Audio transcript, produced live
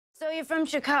you from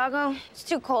Chicago? It's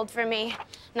too cold for me.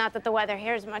 Not that the weather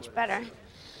here is much better.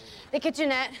 The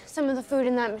kitchenette, some of the food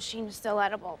in that machine is still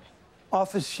edible.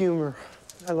 Office humor.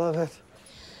 I love it.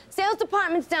 Sales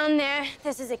department's down there.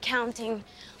 This is accounting.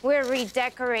 We're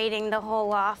redecorating the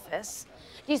whole office.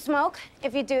 Do you smoke?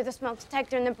 If you do, the smoke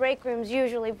detector in the break room's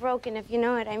usually broken, if you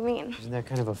know what I mean. Isn't that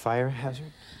kind of a fire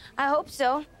hazard? I hope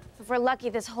so. If we're lucky,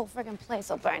 this whole friggin' place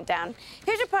will burn down.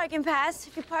 Here's your parking pass.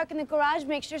 If you park in the garage,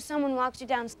 make sure someone walks you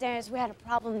downstairs. We had a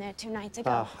problem there 2 nights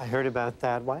ago. I heard about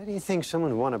that. Why do you think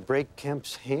someone would want to break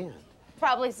Kemp's hand?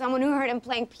 Probably someone who heard him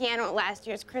playing piano at last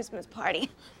year's Christmas party.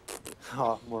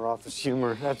 Oh, more office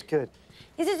humor. That's good.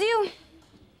 This is you.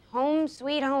 Home,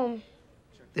 sweet home.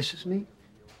 This is me?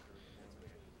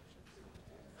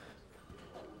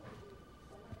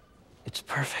 It's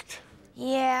perfect.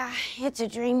 Yeah, it's a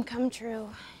dream come true.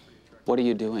 What are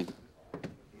you doing?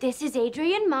 This is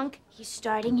Adrian Monk. He's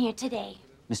starting here today.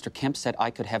 Mr. Kemp said I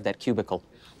could have that cubicle.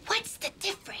 What's the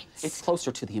difference? It's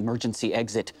closer to the emergency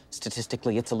exit.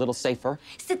 Statistically, it's a little safer.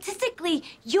 Statistically,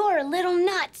 you're a little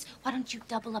nuts. Why don't you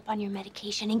double up on your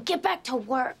medication and get back to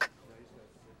work?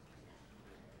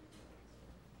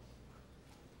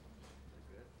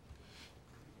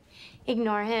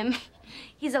 Ignore him.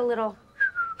 He's a little...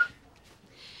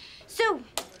 So,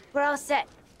 we're all set.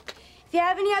 If you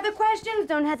have any other questions,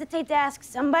 don't hesitate to ask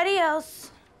somebody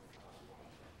else.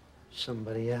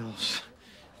 Somebody else.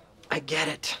 I get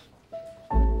it.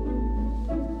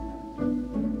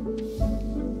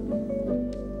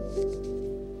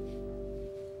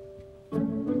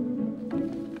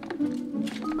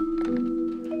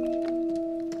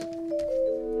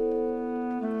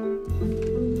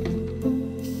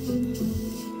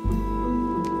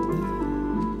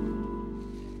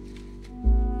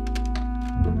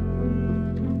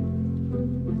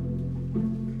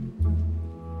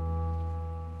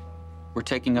 We're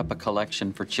taking up a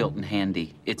collection for Chilton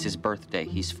Handy. It's his birthday.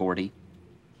 He's 40.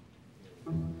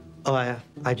 Oh,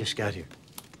 I just got here.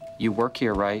 You work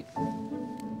here, right?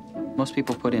 Most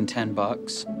people put in 10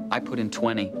 bucks. I put in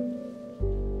 20.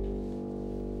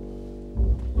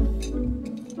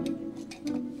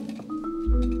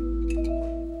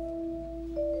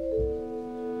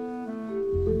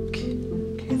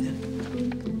 Okay then.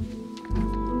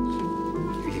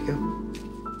 Here you go.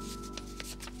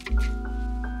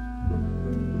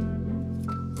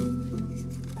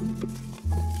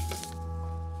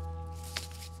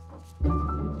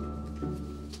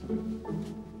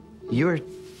 You're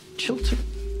Chilton?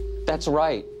 That's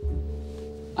right.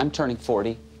 I'm turning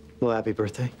 40. Well, happy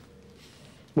birthday.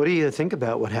 What do you think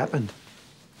about what happened?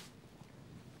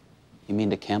 You mean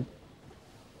to Kemp?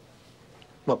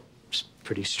 Well, it's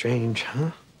pretty strange,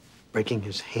 huh? Breaking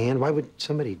his hand. Why would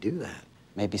somebody do that?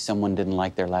 Maybe someone didn't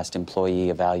like their last employee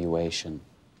evaluation.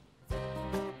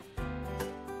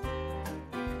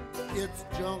 It's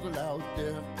jungle out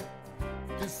there.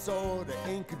 Disorder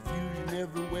and confusion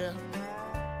everywhere.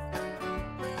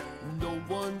 No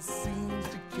one seems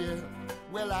to care.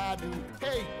 Well, I do.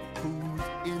 Hey, who's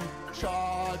in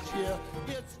charge here?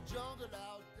 It's jungle out there.